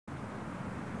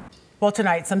Well,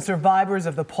 tonight, some survivors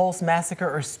of the Pulse massacre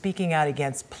are speaking out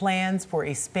against plans for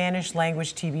a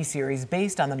Spanish-language TV series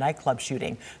based on the nightclub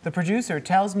shooting. The producer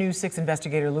tells News 6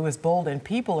 investigator Louis Bolden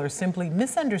people are simply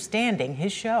misunderstanding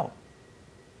his show.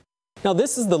 Now,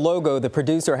 this is the logo the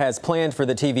producer has planned for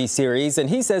the TV series, and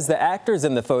he says the actors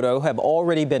in the photo have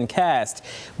already been cast,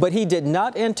 but he did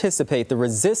not anticipate the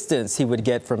resistance he would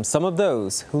get from some of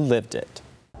those who lived it.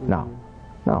 No,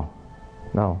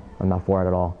 I'm not for it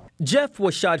at all. Jeff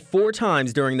was shot 4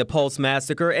 times during the Pulse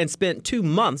massacre and spent 2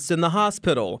 months in the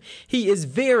hospital. He is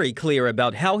very clear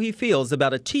about how he feels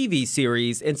about a TV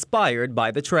series inspired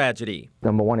by the tragedy.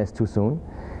 Number one, it's too soon.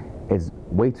 It's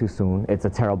way too soon. It's a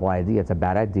terrible idea. It's a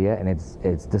bad idea, and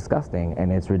it's disgusting,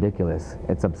 and it's ridiculous.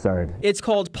 It's absurd. It's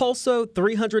called Pulso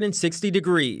 360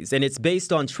 Degrees, and it's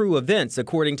based on true events,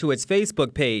 according to its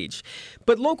Facebook page.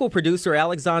 But local producer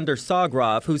Alexander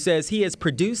Sagrov, who says he has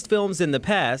produced films in the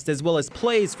past as well as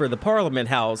plays for the Parliament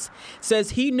House,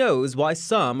 says he knows why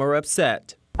some are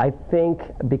upset. I think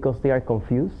because they are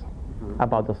confused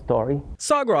about the story.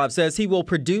 Sagrov says he will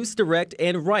produce, direct,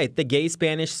 and write the Gay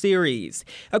Spanish series.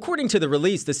 According to the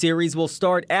release, the series will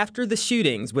start after the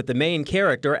shootings with the main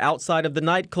character outside of the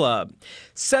nightclub.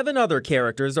 7 other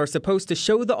characters are supposed to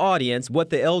show the audience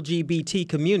what the LGBT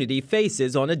community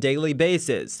faces on a daily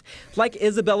basis, like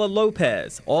Isabella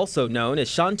Lopez, also known as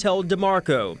Chantel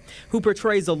DeMarco, who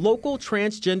portrays a local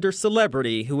transgender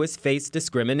celebrity who has faced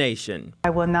discrimination.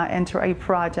 I will not enter a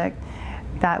project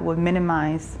that would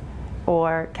minimize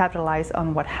or capitalize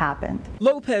on what happened.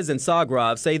 Lopez and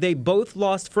Sagrov say they both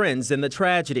lost friends in the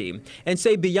tragedy and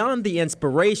say beyond the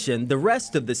inspiration, the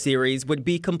rest of the series would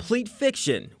be complete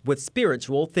fiction with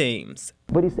spiritual themes.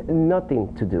 But it's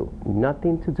nothing to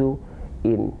do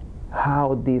in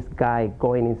how this guy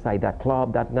going inside that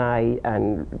club that night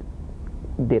and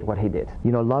did what he did.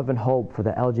 You know, love and hope for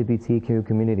the LGBTQ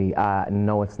community.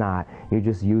 No, it's not. You're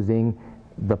just using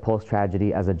the Pulse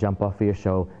tragedy as a jump off for your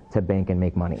show to bank and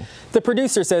make money. The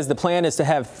producer says the plan is to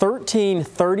have 13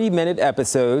 30-minute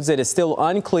episodes. It is still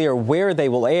unclear where they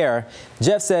will air.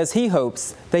 Jeff says he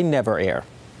hopes they never air.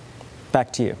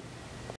 Back to you.